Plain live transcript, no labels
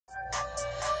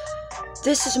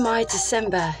This is my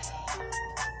December.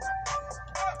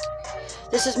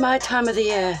 This is my time of the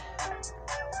year.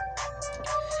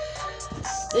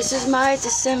 This is my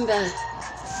December.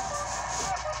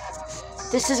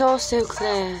 This is all so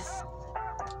clear.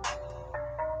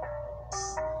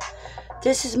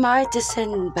 This is my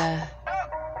December.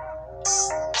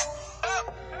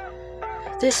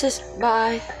 This is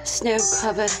my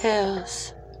snow-covered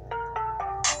hills.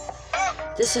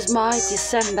 This is my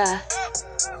December.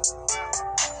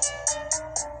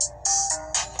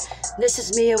 This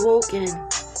is me awoken.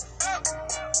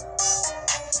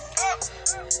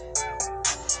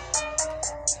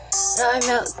 I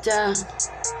melt down.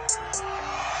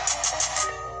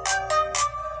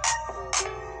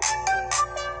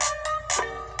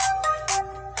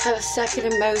 Have a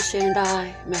second emotion and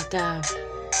I melt down.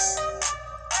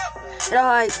 And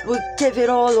I would give it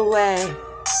all away.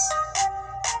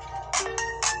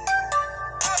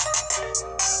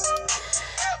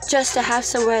 Just to have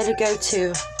somewhere to go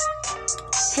to.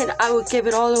 And I would give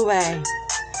it all away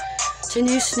to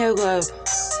New Snow Globe.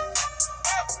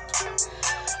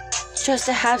 Just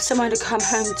to have someone to come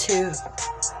home to.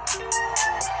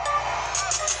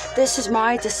 This is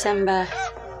my December.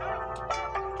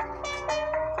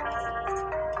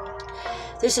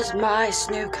 This is my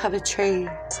snow-covered tree.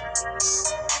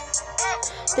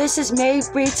 This is me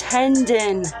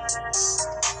pretending.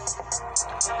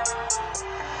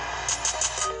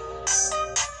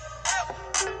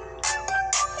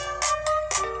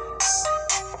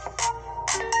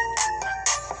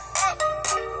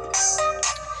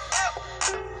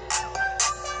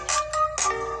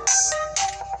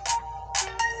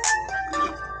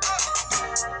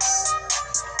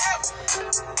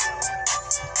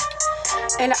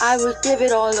 And I would give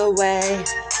it all away.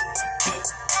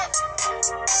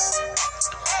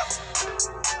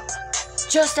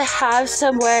 Just to have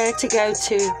somewhere to go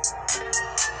to.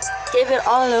 Give it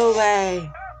all away.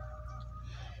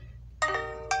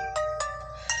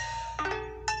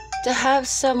 To have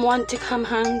someone to come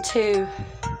home to.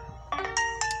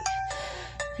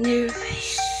 New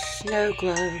Snow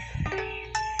Globe.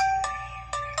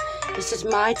 This is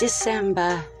my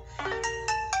December.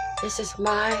 This is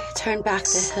my turn back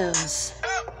the hills.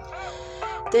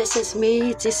 This is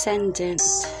me descendant.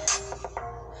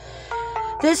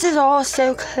 This is all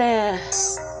so clear.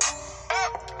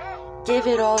 Give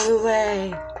it all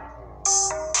away.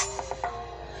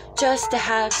 Just to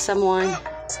have someone.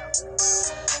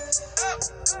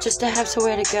 Just to have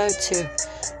somewhere to go to.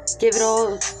 Give it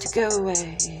all to go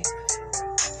away.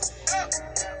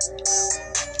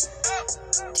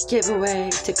 To give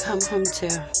away, to come home to.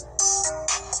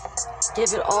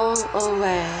 Give it all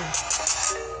away.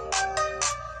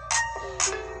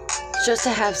 Just to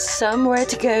have somewhere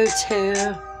to go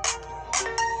to.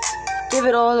 Give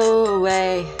it all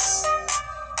away.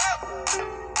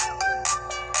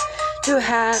 To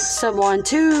have someone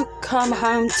to come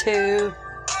home to.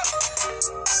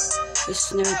 The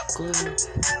snow globe.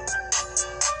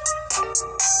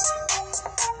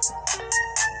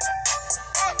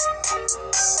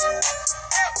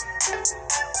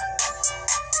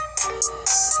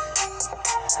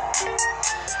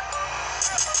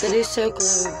 The new snow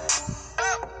globe.